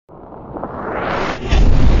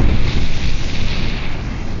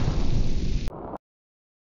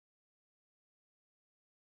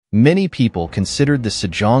Many people considered the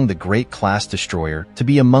Sejong the Great class destroyer to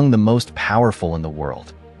be among the most powerful in the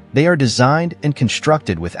world. They are designed and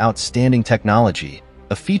constructed with outstanding technology,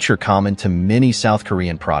 a feature common to many South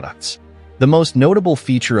Korean products. The most notable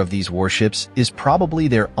feature of these warships is probably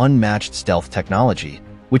their unmatched stealth technology,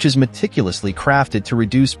 which is meticulously crafted to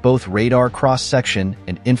reduce both radar cross-section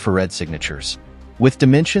and infrared signatures. With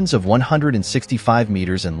dimensions of 165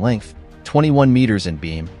 meters in length, 21 meters in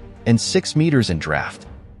beam, and 6 meters in draft,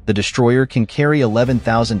 the destroyer can carry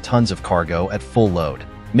 11,000 tons of cargo at full load,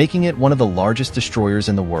 making it one of the largest destroyers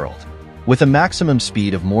in the world. With a maximum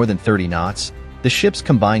speed of more than 30 knots, the ship's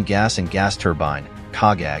combined gas and gas turbine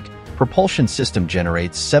 (KFIR) propulsion system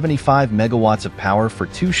generates 75 megawatts of power for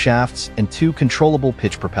 2 shafts and 2 controllable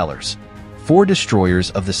pitch propellers. 4 destroyers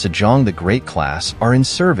of the Sejong the Great class are in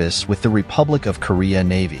service with the Republic of Korea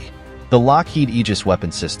Navy. The Lockheed Aegis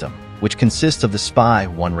weapon system, which consists of the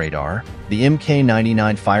Spy-1 radar, the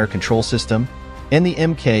MK99 fire control system, and the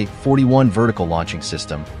MK41 vertical launching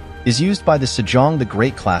system, is used by the Sejong the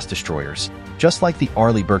Great class destroyers, just like the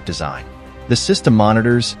Arleigh Burke design. The system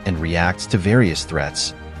monitors and reacts to various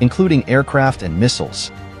threats, including aircraft and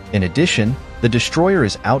missiles. In addition, the destroyer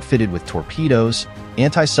is outfitted with torpedoes,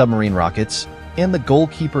 anti-submarine rockets, and the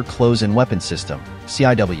Goalkeeper Close-in Weapon System,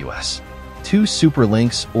 CIWS. 2 Super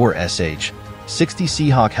Lynx or SH-60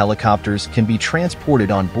 Seahawk helicopters can be transported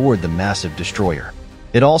on board the massive destroyer.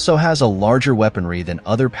 It also has a larger weaponry than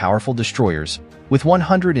other powerful destroyers, with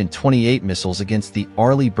 128 missiles against the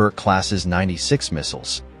Arleigh Burke class's 96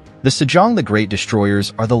 missiles. The Sejong the Great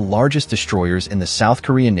destroyers are the largest destroyers in the South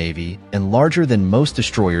Korean Navy and larger than most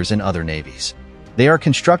destroyers in other navies. They are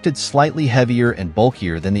constructed slightly heavier and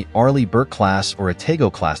bulkier than the Arleigh Burke class or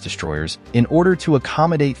Atago class destroyers in order to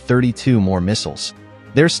accommodate 32 more missiles.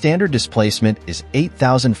 Their standard displacement is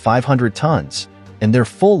 8,500 tons, and their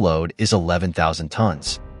full load is 11,000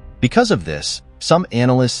 tons. Because of this, some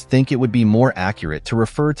analysts think it would be more accurate to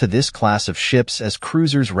refer to this class of ships as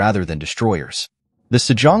cruisers rather than destroyers. The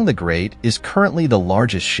Sejong the Great is currently the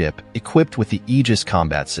largest ship equipped with the Aegis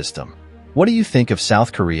combat system. What do you think of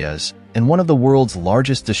South Korea's and one of the world's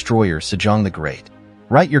largest destroyers, Sejong the Great?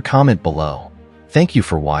 Write your comment below. Thank you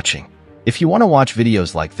for watching. If you want to watch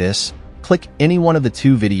videos like this, click any one of the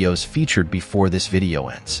 2 videos featured before this video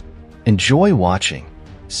ends. Enjoy watching.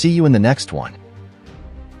 See you in the next one.